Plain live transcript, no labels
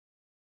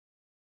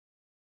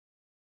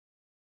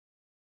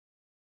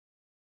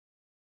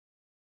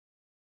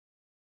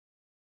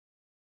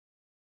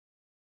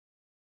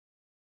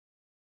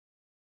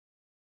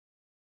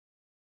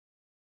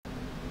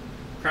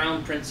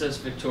Crown Princess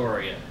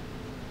Victoria.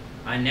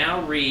 I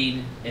now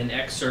read an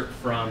excerpt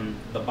from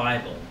the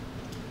Bible.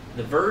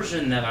 The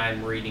version that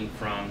I'm reading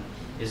from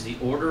is the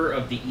Order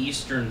of the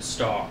Eastern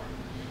Star.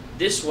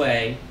 This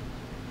way,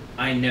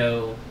 I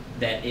know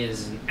that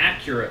is an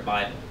accurate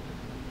Bible,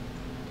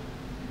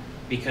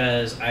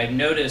 because I've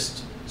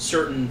noticed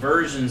certain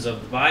versions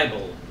of the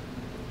Bible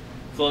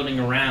floating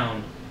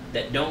around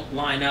that don't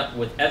line up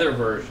with other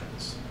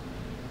versions.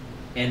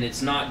 And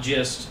it's not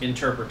just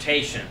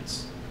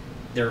interpretations.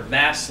 They're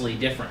vastly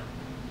different.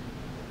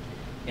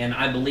 And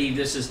I believe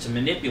this is to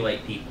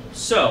manipulate people.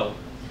 So,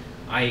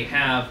 I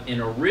have an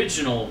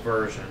original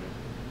version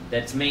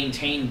that's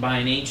maintained by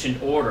an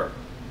ancient order.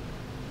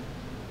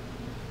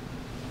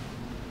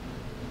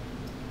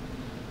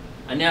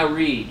 I now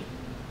read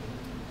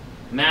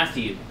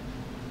Matthew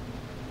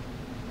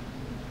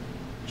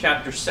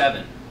chapter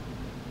 7,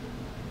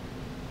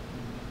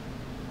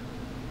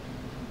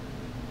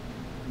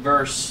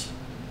 verse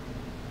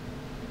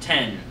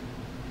 10.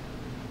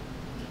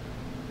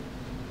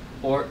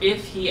 Or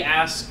if he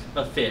ask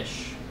a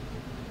fish,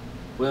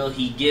 will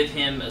he give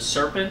him a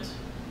serpent?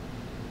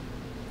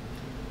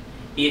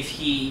 If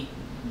he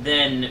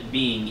then,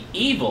 being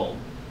evil,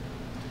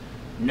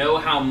 know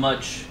how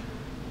much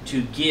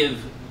to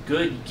give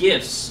good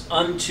gifts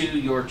unto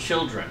your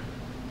children,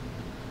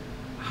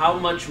 how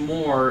much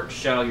more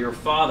shall your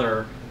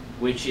Father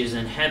which is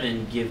in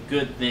heaven give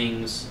good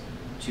things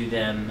to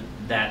them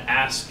that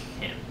ask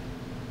him?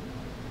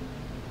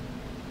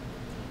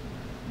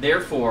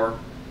 Therefore,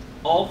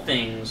 all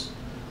things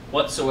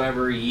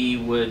whatsoever ye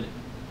would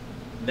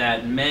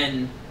that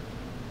men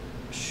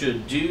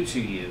should do to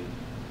you,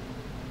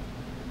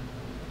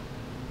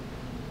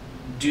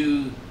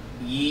 do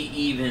ye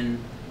even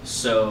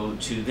so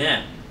to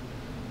them.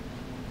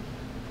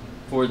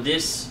 For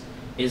this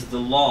is the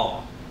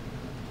law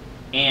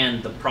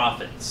and the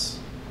prophets.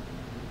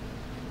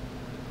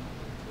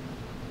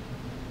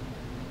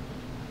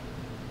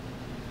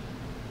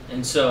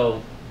 And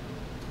so,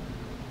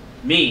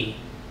 me,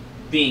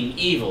 being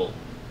evil,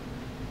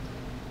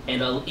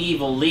 and an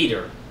evil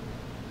leader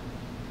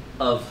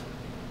of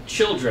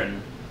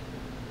children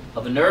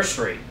of a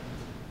nursery,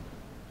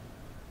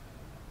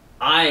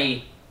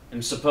 I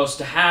am supposed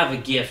to have a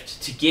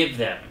gift to give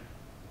them.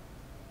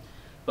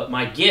 But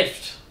my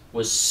gift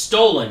was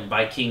stolen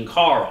by King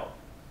Carl.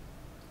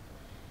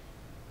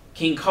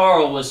 King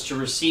Carl was to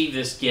receive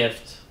this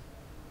gift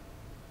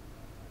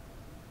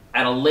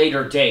at a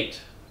later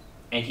date,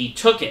 and he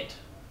took it.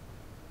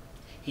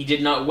 He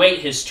did not wait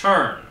his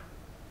turn.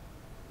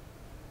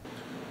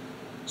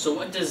 So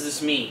what does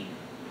this mean?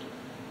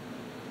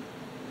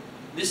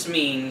 This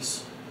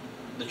means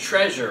the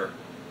treasure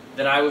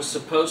that I was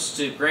supposed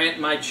to grant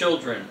my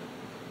children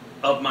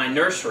of my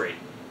nursery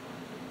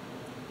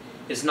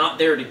is not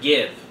there to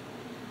give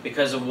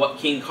because of what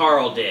King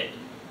Carl did.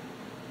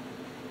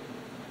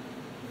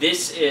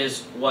 This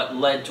is what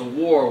led to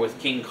war with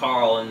King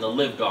Carl and the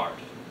Livgarde.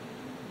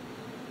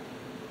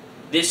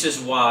 This is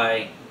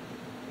why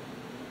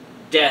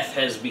death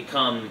has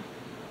become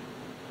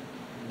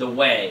the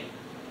way.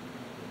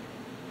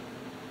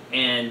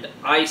 And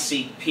I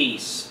seek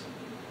peace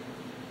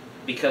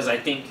because I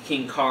think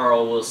King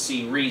Carl will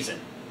see reason.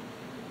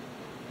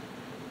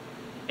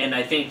 And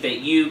I think that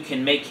you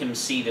can make him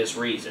see this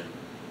reason.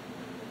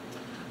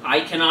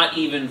 I cannot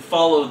even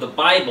follow the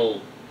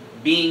Bible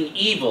being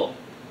evil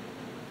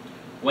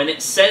when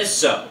it says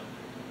so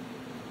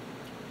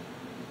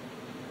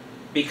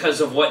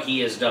because of what he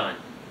has done.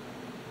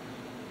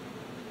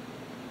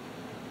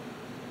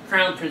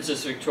 Crown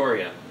Princess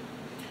Victoria.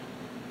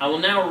 I will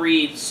now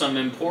read some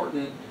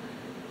important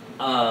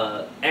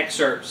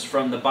excerpts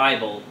from the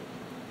Bible,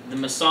 the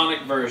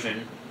Masonic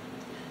version,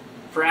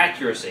 for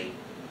accuracy,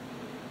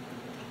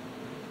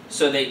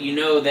 so that you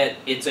know that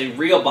it's a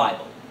real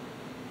Bible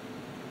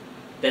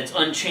that's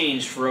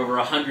unchanged for over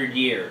 100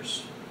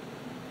 years.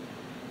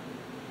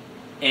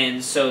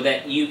 And so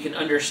that you can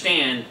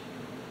understand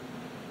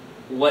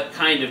what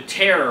kind of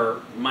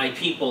terror my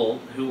people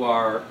who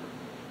are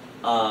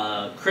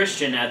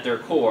Christian at their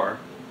core,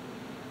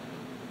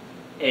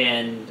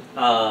 and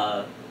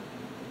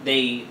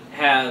they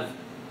have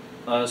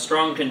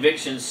strong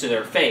convictions to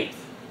their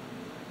faith,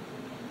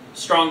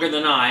 stronger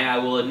than I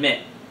will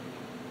admit.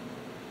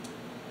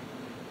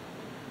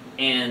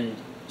 And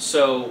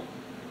so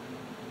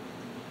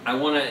I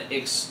want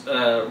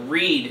to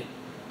read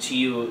to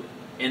you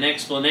an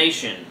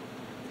explanation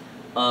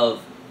of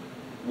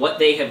what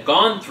they have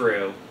gone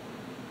through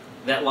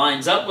that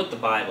lines up with the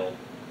Bible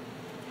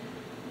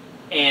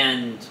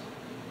and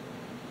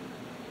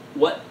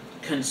what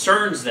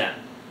concerns them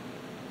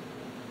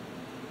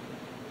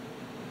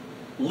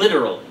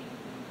literally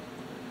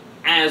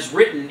as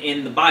written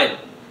in the Bible.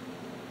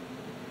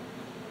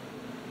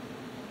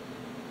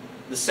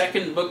 The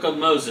second book of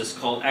Moses,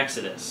 called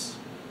Exodus.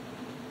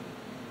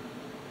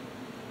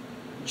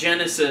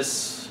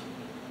 Genesis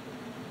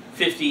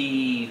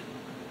 50.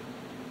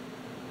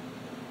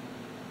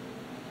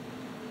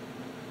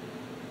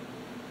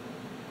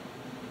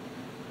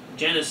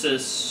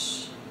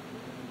 Genesis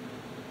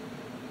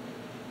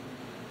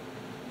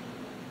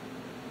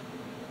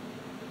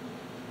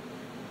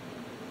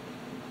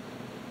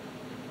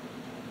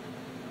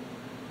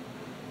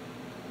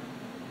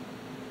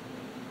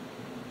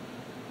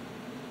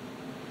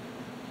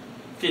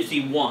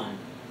 51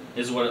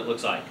 is what it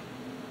looks like.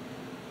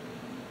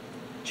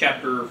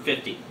 Chapter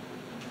 50.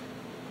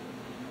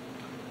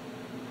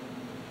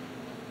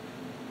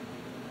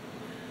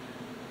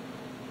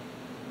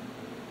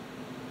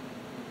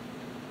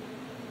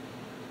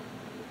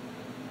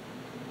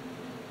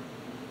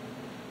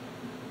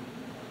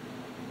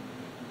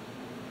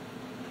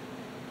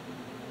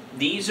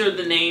 These are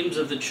the names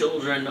of the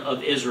children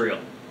of Israel,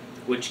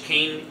 which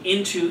came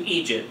into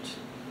Egypt.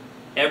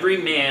 Every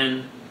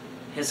man,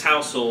 his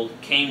household,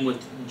 came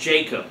with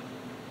Jacob.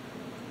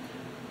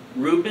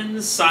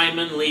 Reuben,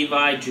 Simon,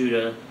 Levi,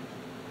 Judah,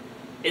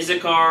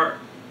 Issachar,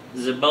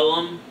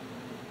 Zebulun,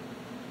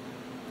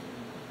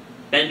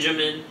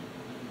 Benjamin,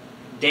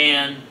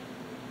 Dan,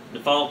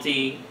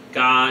 Naphtali,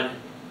 Gad,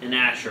 and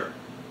Asher.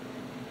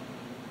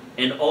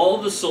 And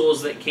all the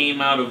souls that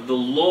came out of the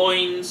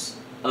loins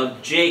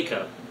of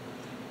Jacob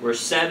were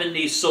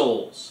 70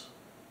 souls,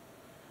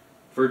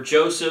 for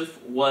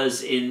Joseph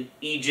was in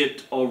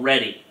Egypt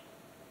already.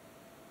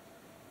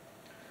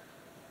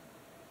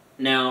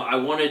 Now, I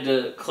wanted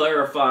to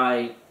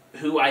clarify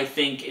who I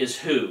think is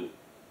who.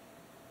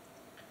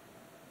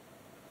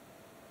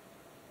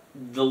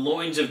 The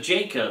loins of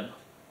Jacob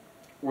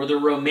were the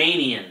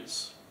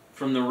Romanians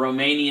from the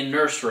Romanian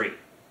nursery.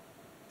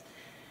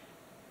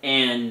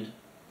 And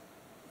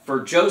for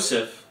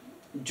Joseph,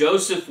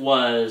 Joseph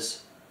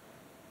was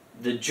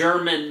the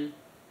German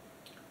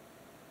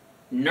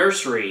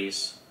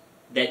nurseries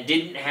that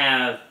didn't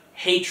have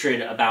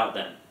hatred about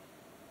them.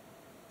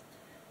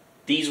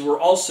 These were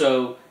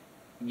also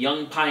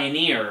young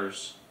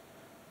pioneers,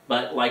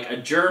 but like a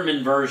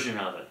German version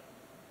of it,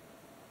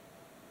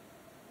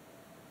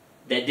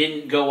 that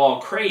didn't go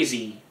all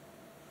crazy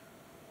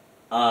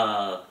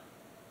during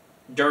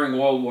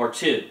World War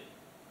II.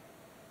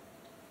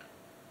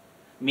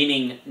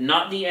 Meaning,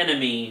 not the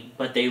enemy,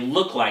 but they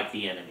look like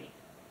the enemy.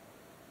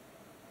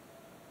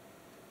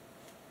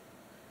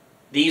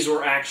 These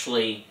were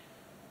actually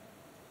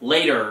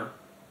later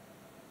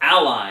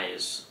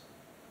allies,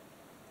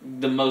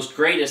 the most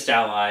greatest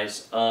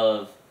allies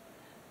of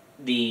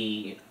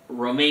the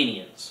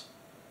Romanians.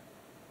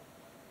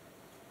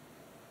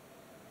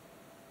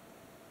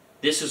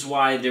 This is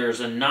why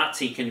there's a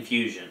Nazi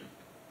confusion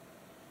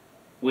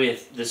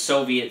with the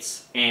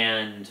Soviets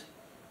and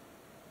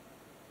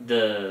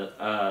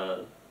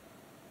the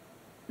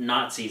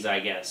Nazis,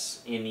 I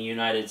guess, in the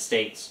United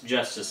States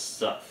justice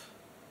stuff.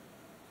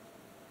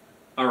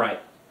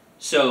 Alright,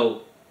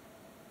 so,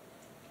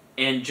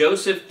 and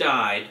Joseph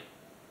died,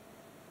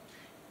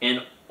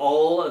 and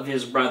all of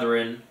his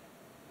brethren,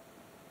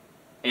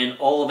 and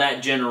all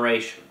that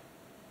generation.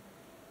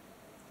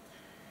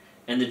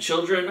 And the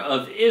children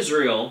of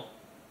Israel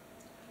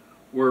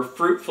were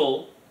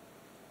fruitful,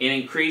 and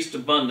increased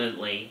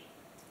abundantly,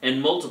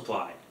 and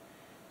multiplied,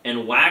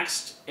 and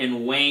waxed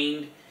and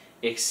waned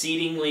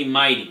exceedingly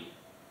mighty,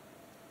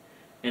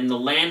 and the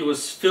land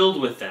was filled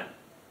with them.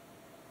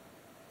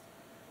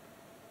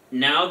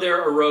 Now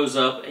there arose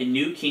up a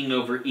new king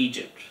over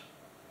Egypt,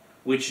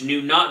 which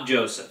knew not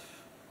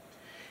Joseph.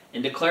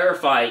 And to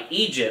clarify,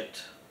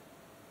 Egypt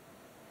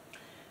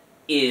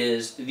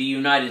is the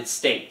United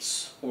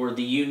States, or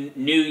the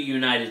new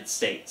United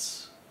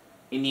States.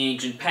 In the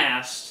ancient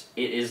past,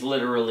 it is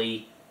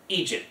literally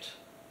Egypt,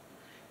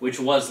 which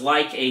was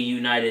like a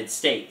United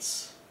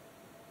States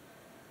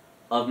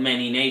of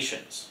many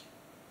nations,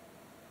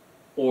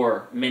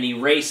 or many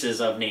races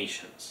of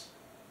nations,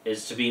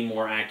 is to be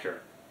more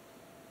accurate.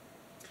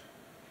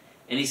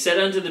 And he said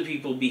unto the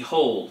people,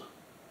 Behold,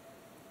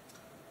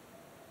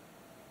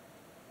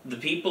 the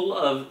people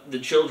of the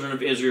children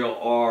of Israel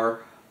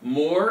are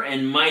more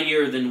and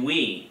mightier than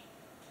we.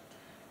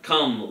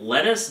 Come,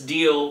 let us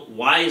deal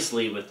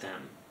wisely with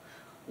them,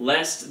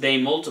 lest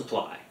they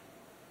multiply.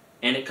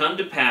 And it come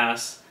to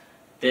pass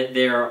that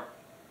there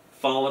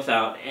falleth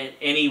out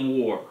any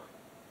war.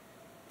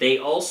 They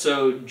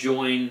also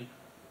join,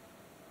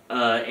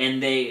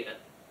 and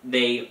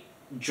they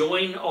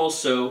join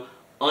also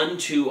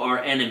unto our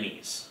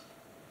enemies,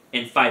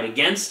 and fight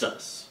against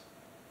us,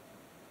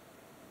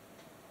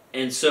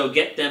 and so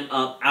get them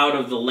up out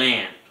of the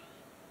land.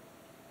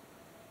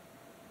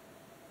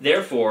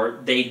 Therefore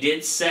they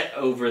did set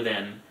over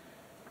them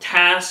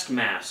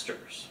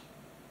taskmasters,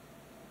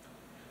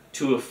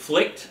 to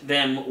afflict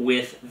them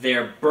with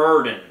their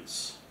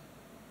burdens.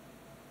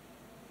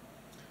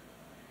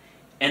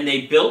 And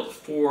they built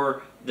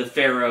for the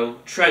Pharaoh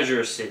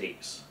treasure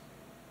cities,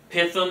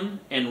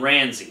 Pithom and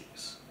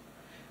Ramses,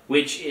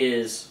 which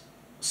is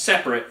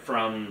separate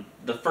from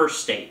the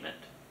first statement.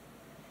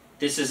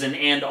 This is an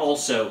and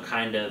also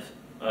kind of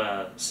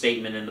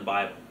statement in the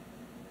Bible.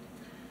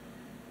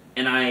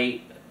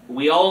 And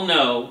we all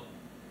know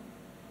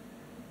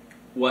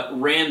what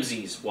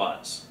Ramses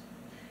was,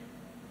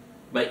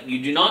 but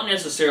you do not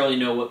necessarily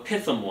know what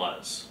Pithom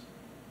was.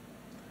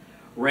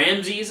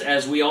 Ramses,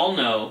 as we all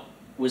know,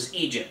 was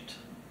Egypt,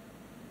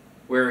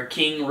 where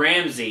King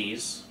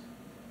Ramses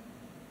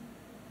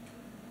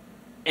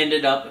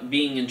ended up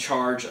being in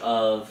charge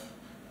of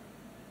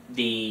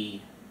the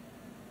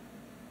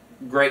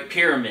Great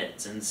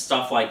Pyramids and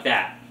stuff like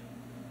that.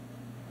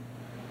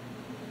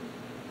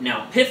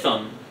 Now,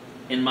 Pithom,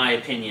 in my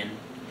opinion,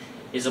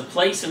 is a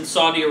place in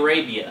Saudi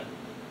Arabia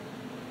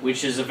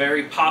which is a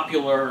very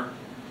popular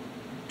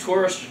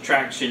tourist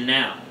attraction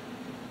now.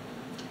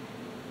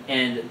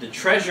 And the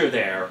treasure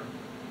there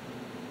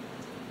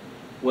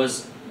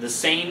was the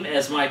same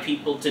as my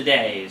people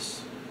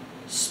today's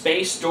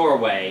space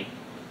doorway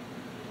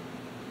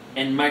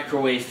and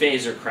microwave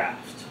phaser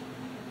craft,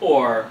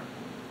 or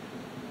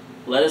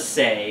let us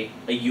say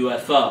a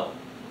UFO.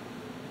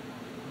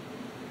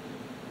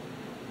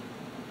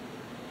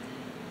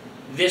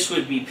 This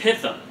would be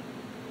Pithom.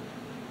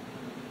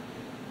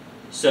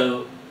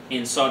 So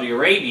in Saudi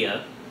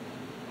Arabia,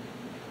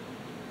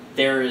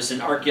 there is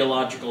an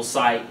archaeological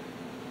site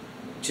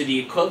to the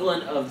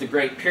equivalent of the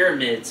Great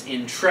Pyramids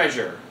in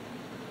treasure,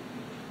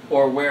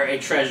 or where a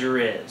treasure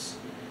is.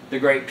 The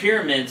Great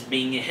Pyramids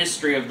being a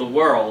history of the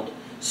world,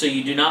 so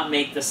you do not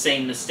make the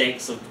same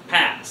mistakes of the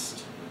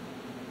past,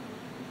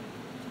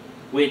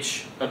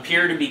 which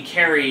appear to be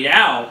carried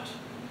out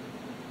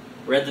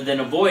rather than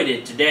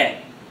avoided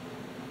today.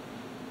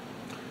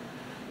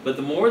 But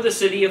the more the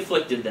city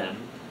afflicted them,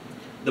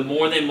 the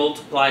more they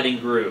multiplied and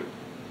grew.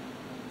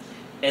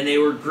 And they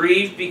were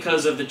grieved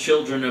because of the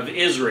children of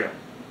Israel.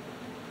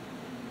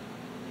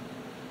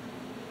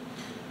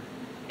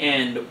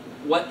 And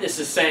what this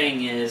is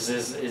saying is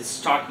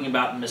it's talking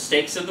about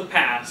mistakes of the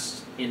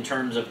past in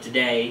terms of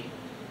today,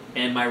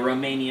 and my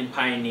Romanian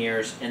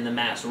pioneers and the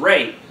mass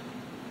rape.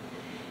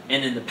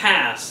 And in the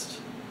past,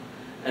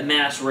 a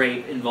mass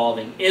rape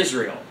involving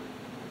Israel,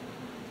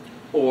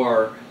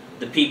 or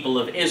the people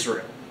of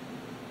Israel,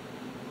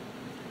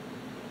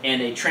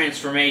 and a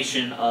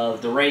transformation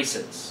of the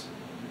races,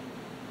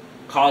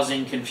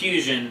 causing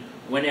confusion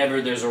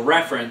whenever there's a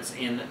reference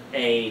in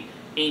an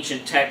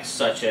ancient text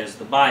such as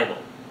the Bible.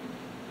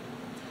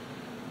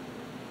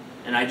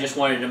 And I just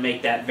wanted to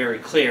make that very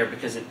clear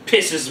because it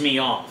pisses me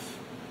off.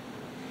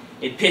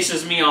 It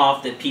pisses me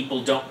off that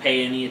people don't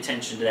pay any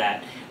attention to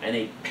that, and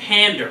they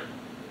pander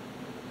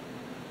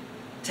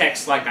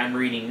texts like I'm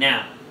reading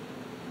now,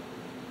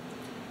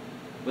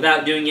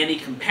 without doing any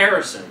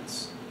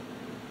comparisons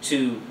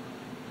to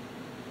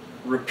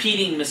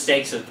repeating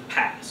mistakes of the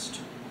past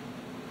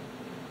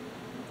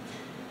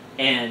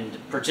and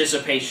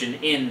participation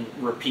in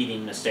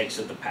repeating mistakes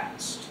of the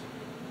past.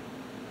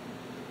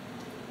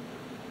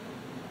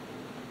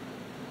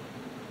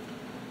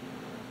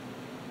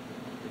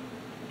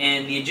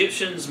 And the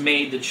Egyptians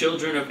made the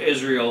children of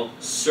Israel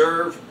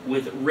serve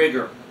with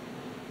rigor.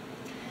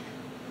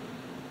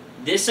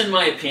 This, in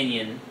my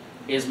opinion,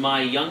 is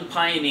my young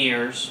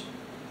pioneers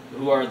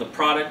who are the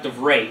product of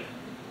rape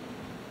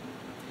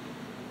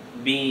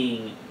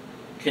being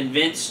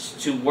convinced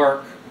to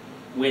work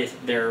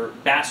with their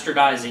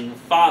bastardizing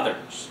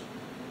fathers,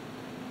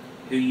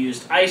 who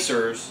used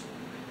icers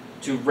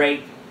to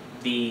rape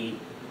the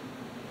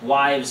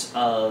wives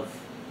of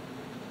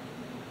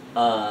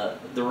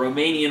the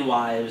Romanian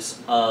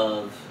wives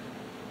of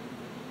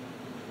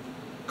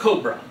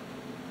Cobra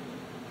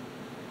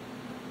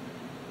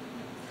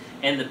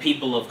and the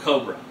people of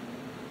Cobra.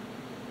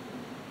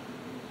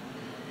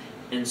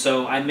 And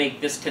so I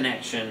make this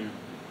connection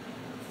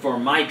for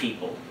my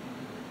people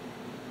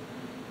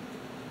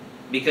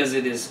because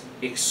it is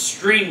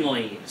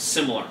extremely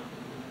similar.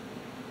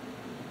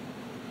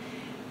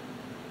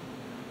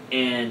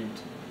 And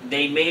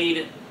they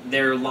made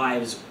their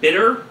lives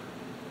bitter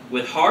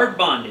with hard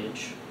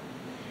bondage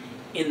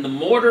in the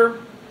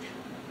mortar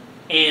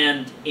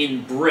and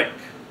in brick.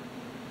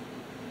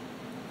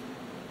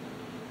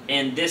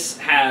 And this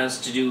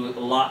has to do a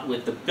lot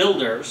with the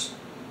builders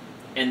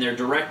and their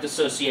direct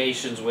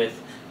associations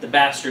with the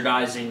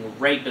bastardizing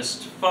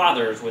rapist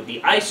fathers with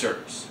the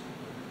icers.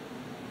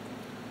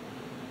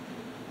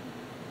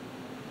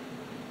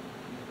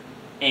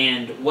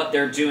 And what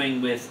they're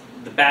doing with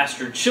the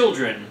bastard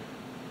children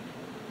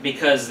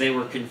because they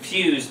were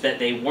confused that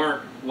they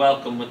weren't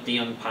welcome with the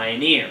young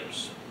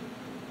pioneers.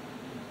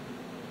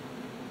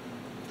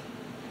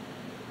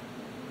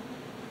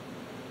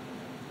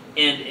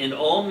 And in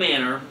all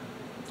manner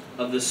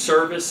of the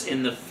service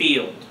in the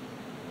field,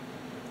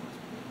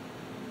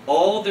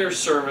 all their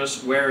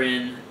service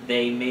wherein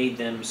they made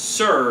them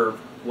serve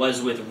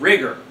was with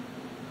rigor.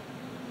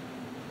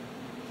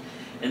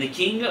 And the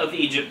king of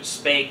Egypt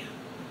spake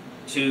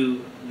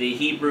to the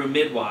Hebrew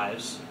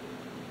midwives,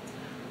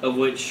 of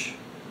which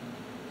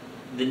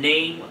the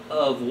name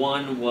of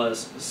one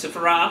was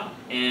Siphrah,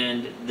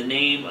 and the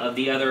name of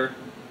the other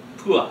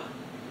Puah.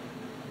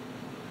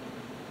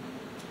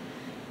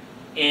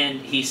 And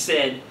he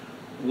said,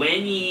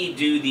 when ye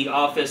do the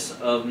office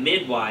of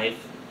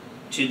midwife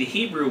to the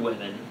Hebrew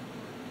women,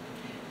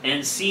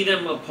 and see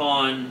them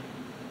upon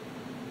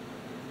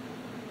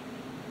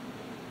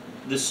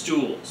the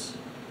stools,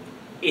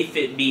 if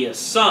it be a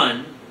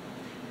son,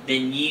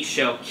 then ye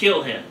shall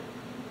kill him.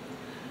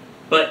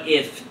 But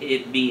if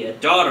it be a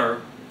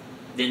daughter,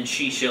 then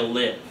she shall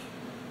live.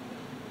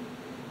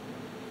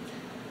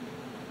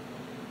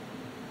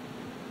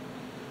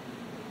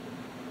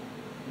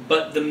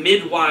 But the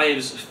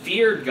midwives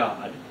feared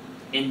God,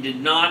 and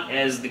did not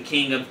as the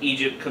king of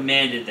Egypt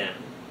commanded them,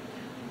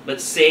 but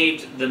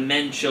saved the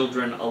men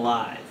children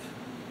alive.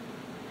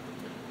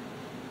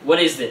 What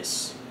is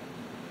this?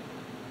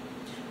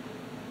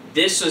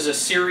 This is a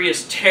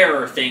serious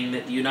terror thing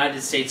that the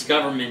United States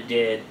government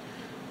did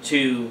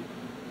to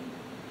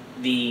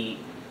the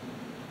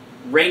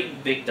rape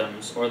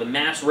victims, or the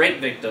mass rape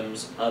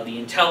victims of the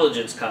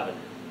Intelligence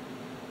Covenant.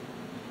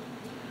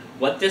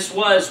 What this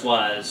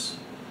was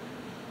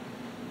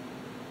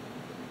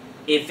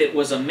if it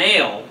was a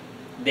male,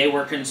 they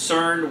were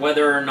concerned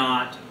whether or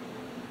not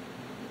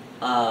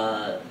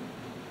the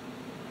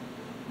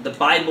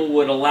Bible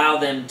would allow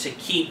them to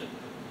keep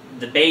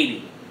the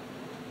baby,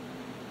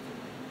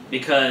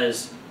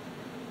 because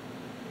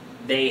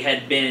they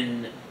had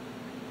been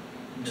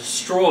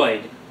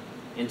destroyed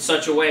in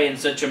such a way, in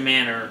such a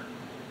manner,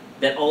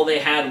 that all they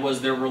had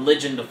was their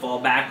religion to fall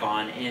back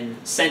on, in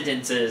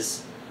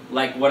sentences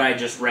like what I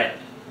just read.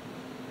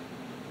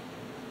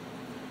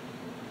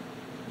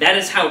 That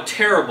is how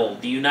terrible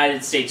the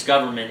United States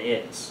government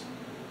is.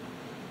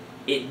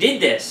 It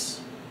did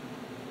this,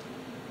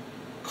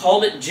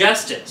 called it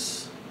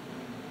justice,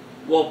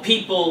 while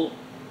people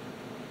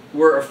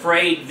were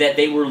afraid that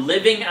they were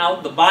living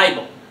out the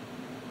Bible,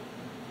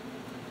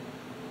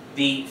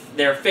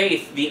 their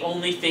faith, the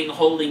only thing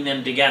holding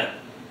them together.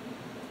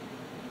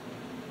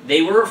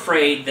 They were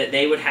afraid that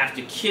they would have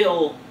to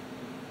kill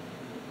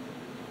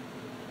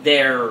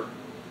their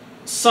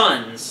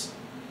sons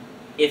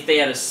if they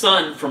had a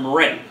son from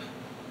rape,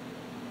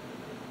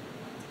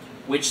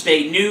 which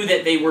they knew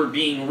that they were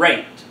being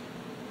raped,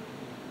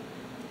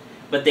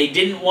 but they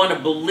didn't want to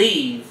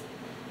believe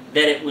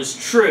that it was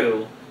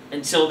true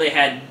until they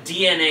had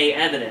DNA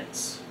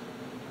evidence.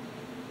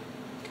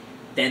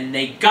 Then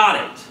they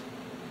got it,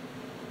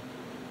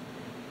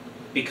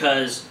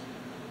 because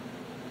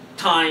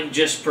time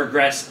just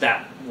progressed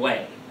that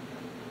way.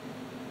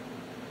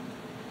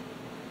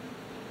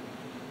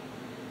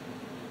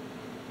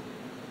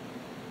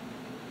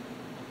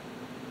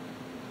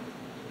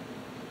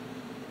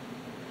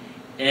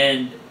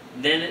 And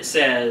then it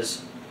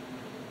says,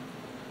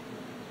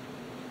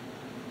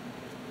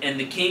 "And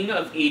the king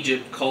of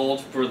Egypt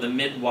called for the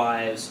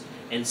midwives,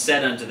 and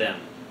said unto them,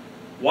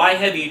 Why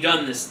have you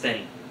done this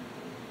thing,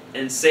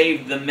 and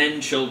saved the men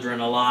children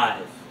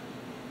alive?"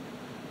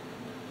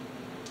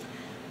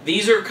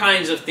 These are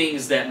kinds of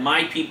things that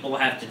my people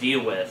have to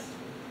deal with,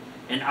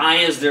 and I,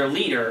 as their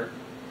leader,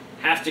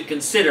 have to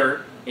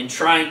consider in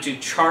trying to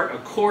chart a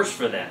course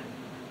for them.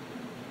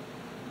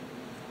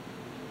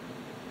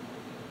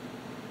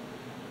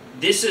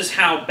 This is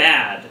how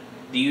bad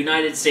the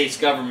United States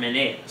government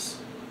is.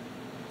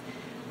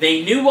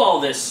 They knew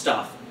all this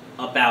stuff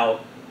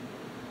about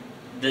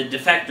the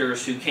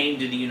defectors who came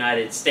to the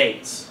United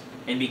States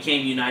and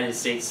became United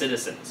States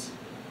citizens.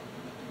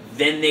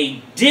 Then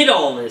they did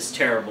all this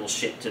terrible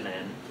shit to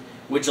them,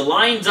 which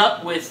lines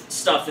up with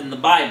stuff in the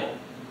Bible.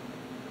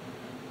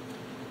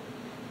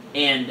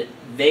 And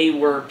they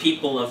were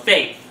people of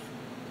faith.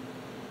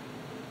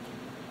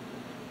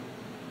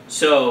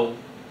 So,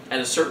 at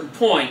a certain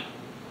point,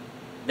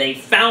 they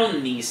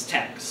found these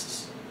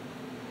texts.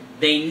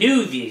 They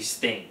knew these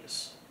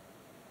things.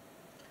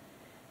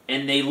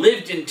 And they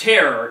lived in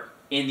terror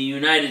in the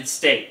United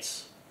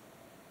States.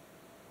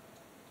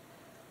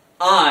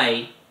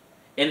 I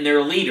am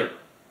their leader,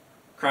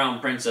 Crown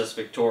Princess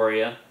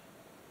Victoria.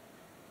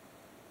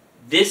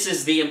 This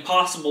is the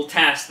impossible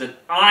task that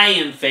I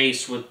am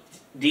faced with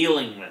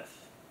dealing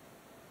with.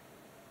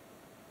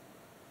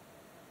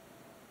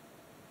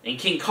 And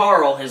King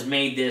Carl has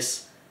made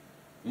this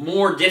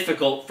more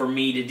difficult for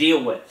me to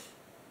deal with.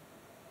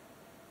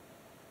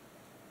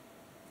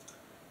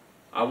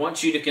 I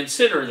want you to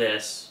consider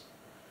this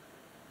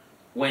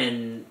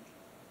when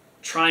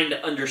trying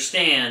to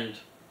understand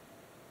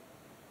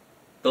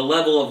the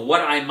level of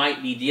what I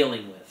might be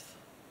dealing with,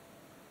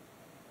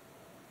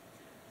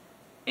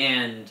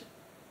 and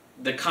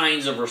the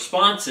kinds of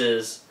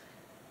responses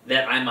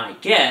that I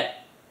might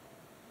get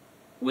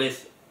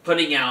with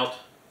putting out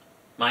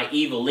my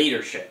evil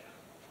leadership.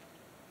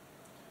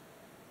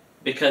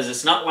 Because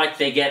it's not like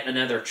they get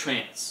another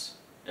chance.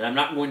 And I'm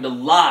not going to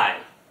lie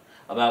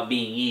about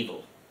being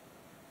evil.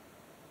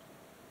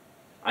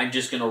 I'm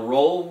just going to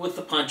roll with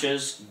the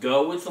punches,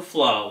 go with the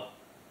flow,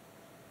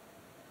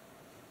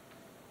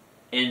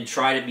 and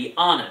try to be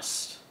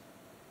honest.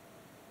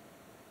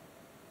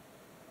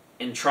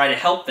 And try to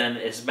help them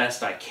as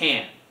best I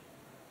can.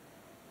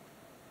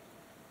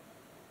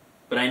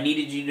 But I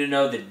needed you to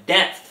know the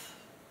depth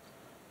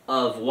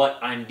of what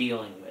I'm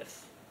dealing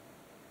with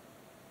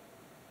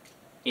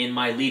in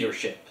my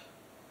leadership,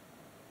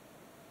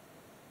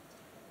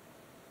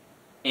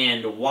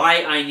 and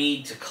why I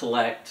need to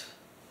collect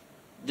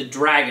the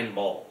Dragon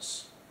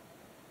Balls.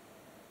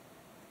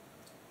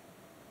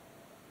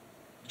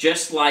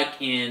 Just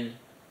like in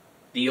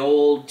the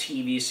old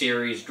TV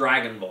series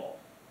Dragon Ball.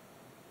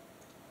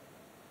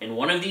 And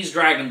one of these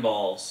Dragon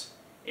Balls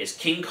is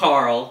King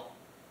Carl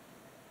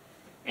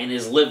and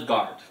his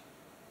Livguard,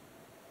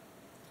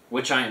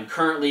 which I am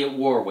currently at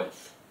war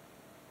with.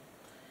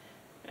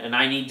 And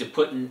I need to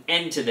put an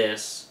end to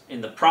this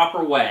in the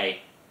proper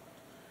way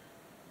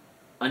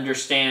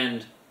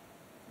understand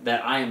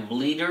that I am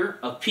leader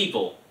of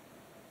people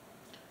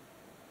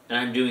and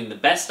I'm doing the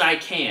best I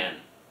can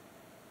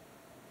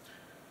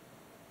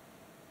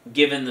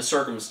given the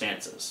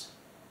circumstances.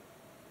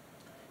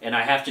 And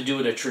I have to do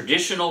it a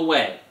traditional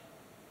way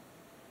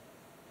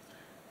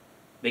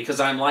because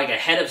I'm like a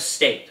head of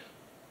state,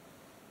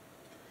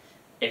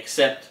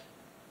 except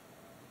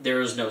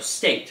there is no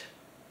state.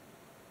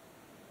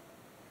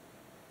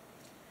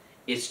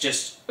 It's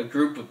just a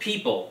group of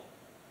people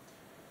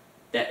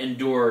that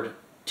endured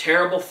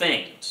terrible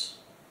things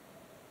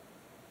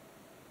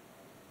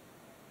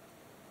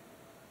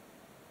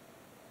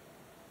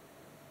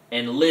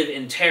and live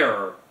in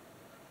terror,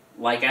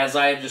 like as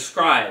I have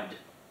described,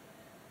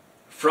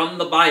 from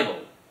the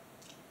Bible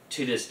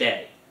to this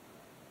day.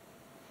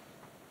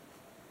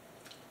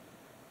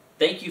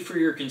 Thank you for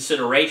your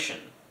consideration.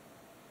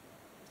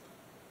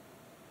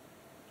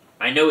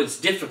 I know it's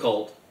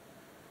difficult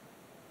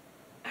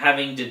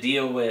having to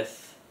deal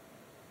with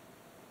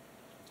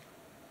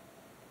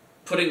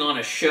putting on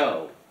a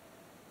show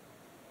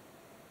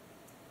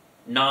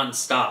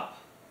non-stop.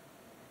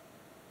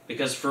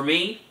 Because for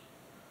me,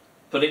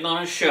 putting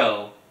on a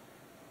show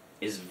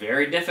is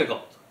very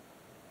difficult.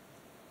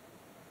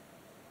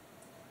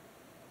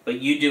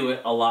 But you do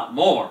it a lot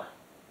more,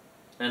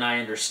 and I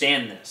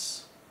understand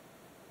this.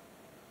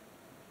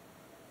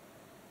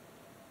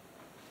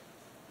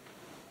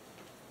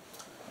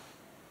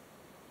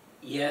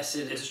 Yes,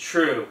 it is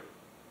true,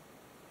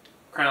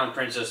 Crown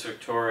Princess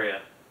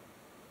Victoria.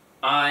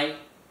 I,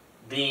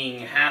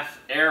 being half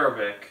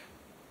Arabic,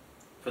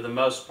 for the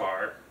most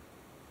part,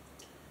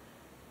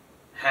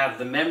 have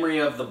the memory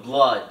of the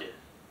blood.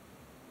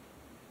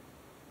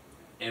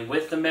 And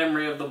with the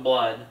memory of the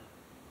blood,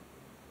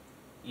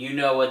 you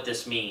know what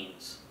this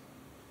means.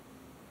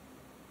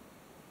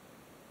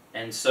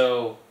 And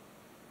so,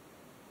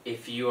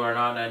 if you are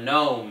not a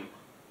gnome,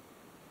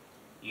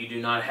 you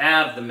do not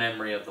have the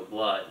memory of the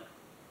blood.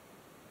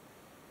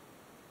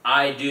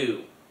 I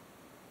do.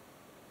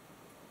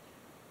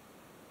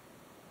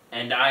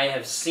 And I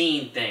have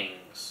seen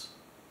things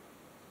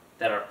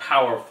that are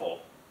powerful.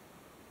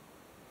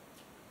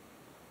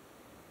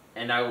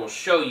 And I will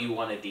show you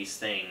one of these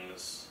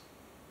things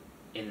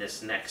in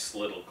this next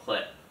little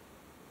clip.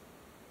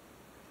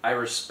 I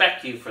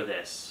respect you for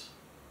this.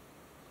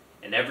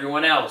 And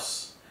everyone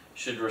else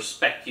should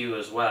respect you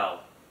as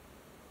well.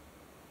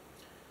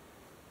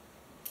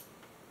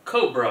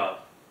 Cobra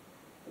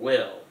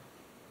will.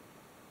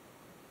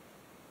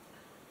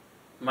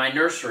 My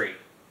nursery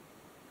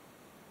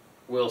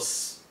will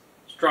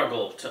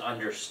struggle to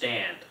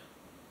understand.